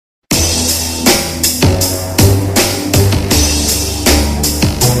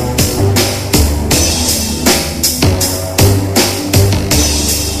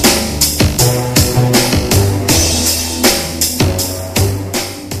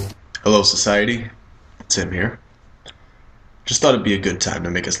Hello, society. Tim here. Just thought it'd be a good time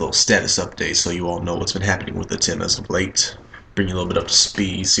to make us a little status update so you all know what's been happening with the Tim as of late. Bring you a little bit up to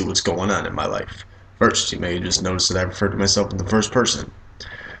speed, see what's going on in my life. First, you may just notice that I refer to myself in the first person.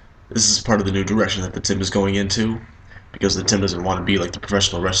 This is part of the new direction that the Tim is going into, because the Tim doesn't want to be like the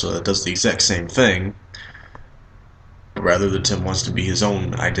professional wrestler that does the exact same thing, but rather the Tim wants to be his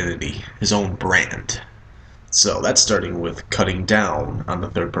own identity, his own brand. So that's starting with cutting down on the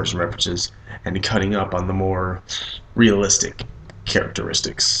third person references and cutting up on the more realistic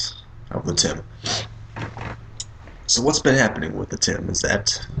characteristics of the Tim. So what's been happening with the Tim is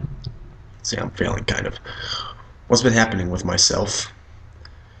that, see, I'm failing kind of. What's been happening with myself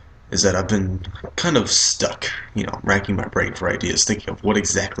is that I've been kind of stuck, racking my brain for ideas, thinking of what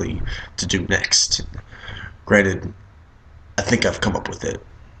exactly to do next. Granted, I think I've come up with it.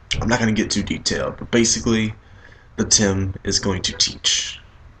 I'm not going to get too detailed, but basically, the Tim is going to teach.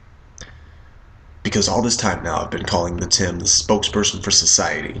 Because all this time now, I've been calling the Tim the spokesperson for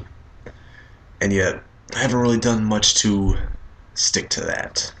society. And yet, I haven't really done much to stick to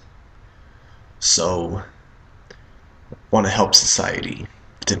that. So, I want to help society.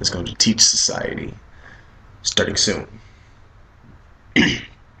 The Tim is going to teach society, starting soon.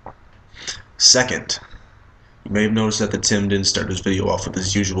 Second, you may have noticed that the Tim didn't start his video off with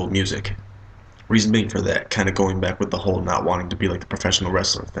his usual music. Reason being for that, kind of going back with the whole not wanting to be like the professional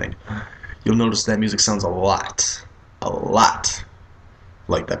wrestler thing. You'll notice that music sounds a lot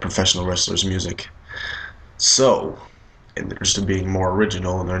like that professional wrestler's music. So, in the interest of being more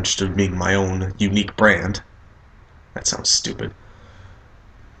original, in the interest of being my own unique brand, that sounds stupid,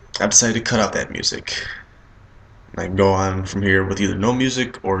 I've decided to cut out that music. I can go on from here with either no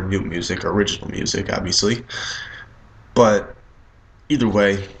music or new music, or original music, obviously. But either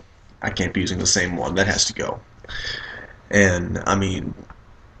way, I can't be using the same one. That has to go. And,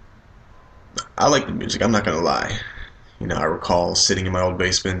 I like the music, I'm not gonna lie. I recall sitting in my old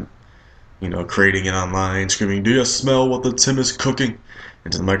basement, creating it online, screaming, "Do you smell what the Tim is cooking?"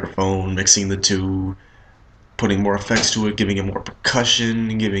 into the microphone, mixing the two, putting more effects to it, giving it more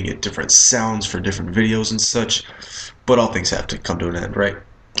percussion, giving it different sounds for different videos and such. But all things have to come to an end, right?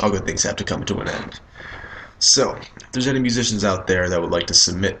 All good things have to come to an end. So, if there's any musicians out there that would like to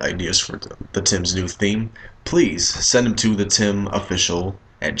submit ideas for the Tim's new theme, please send them to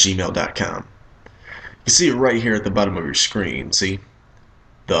thetimofficial@gmail.com. You see it right here at the bottom of your screen, see?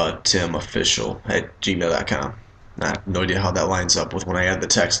 thetimofficial@gmail.com. I have no idea how that lines up with when I add the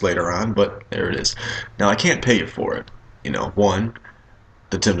text later on, but there it is. Now, I can't pay you for it. One,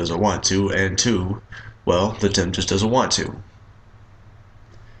 the Tim doesn't want to, and two, well, the Tim just doesn't want to.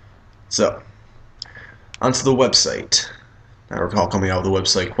 So, onto the website. I recall coming out with the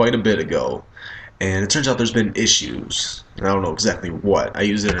website quite a bit ago, and it turns out there's been issues. And I don't know exactly what. I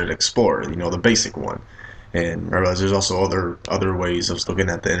use Internet Explorer, the basic one. And I realize there's also other ways of looking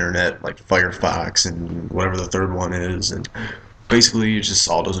at the internet, like Firefox and whatever the third one is. And basically, it just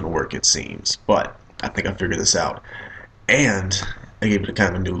all doesn't work, it seems. But I think I figured this out. And I gave it a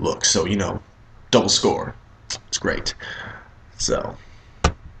kind of a new look. So, double score. It's great. So,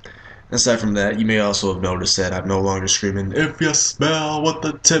 aside from that, you may also have noticed that I'm no longer screaming, "If you smell what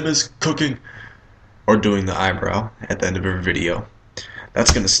the Tim is cooking," or doing the eyebrow at the end of every video.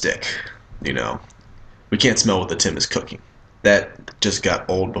 That's gonna stick, We can't smell what the Tim is cooking. That just got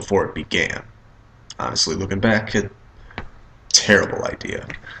old before it began. Honestly, looking back, terrible idea.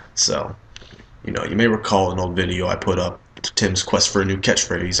 So, you may recall an old video I put up, Tim's quest for a new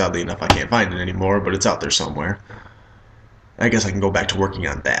catchphrase. Oddly enough, I can't find it anymore, but it's out there somewhere. I guess I can go back to working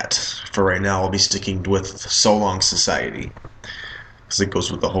on that. For right now, I'll be sticking with "So Long Society." Because it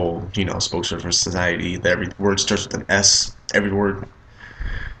goes with the whole, spokesman for society. That every word starts with an S. Every word.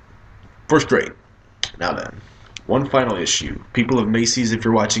 First grade. Now then, one final issue. People of Macy's, if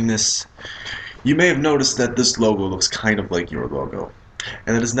you're watching this, you may have noticed that this logo looks kind of like your logo.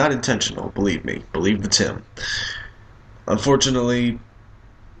 And that is not intentional, believe me. Believe the Tim. Unfortunately,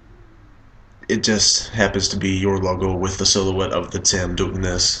 it just happens to be your logo with the silhouette of the Tim doing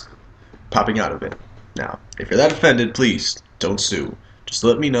this, popping out of it. Now, if you're that offended, please don't sue. Just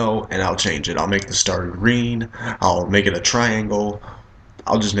let me know and I'll change it. I'll make the star green. I'll make it a triangle.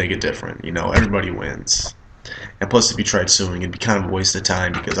 I'll just make it different. Everybody wins. And plus, if you tried suing, it'd be kind of a waste of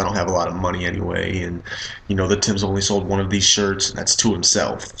time because I don't have a lot of money anyway. And, the Tim's only sold one of these shirts, and that's to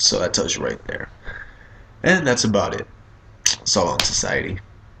himself. So that tells you right there. And that's about it. So long, society.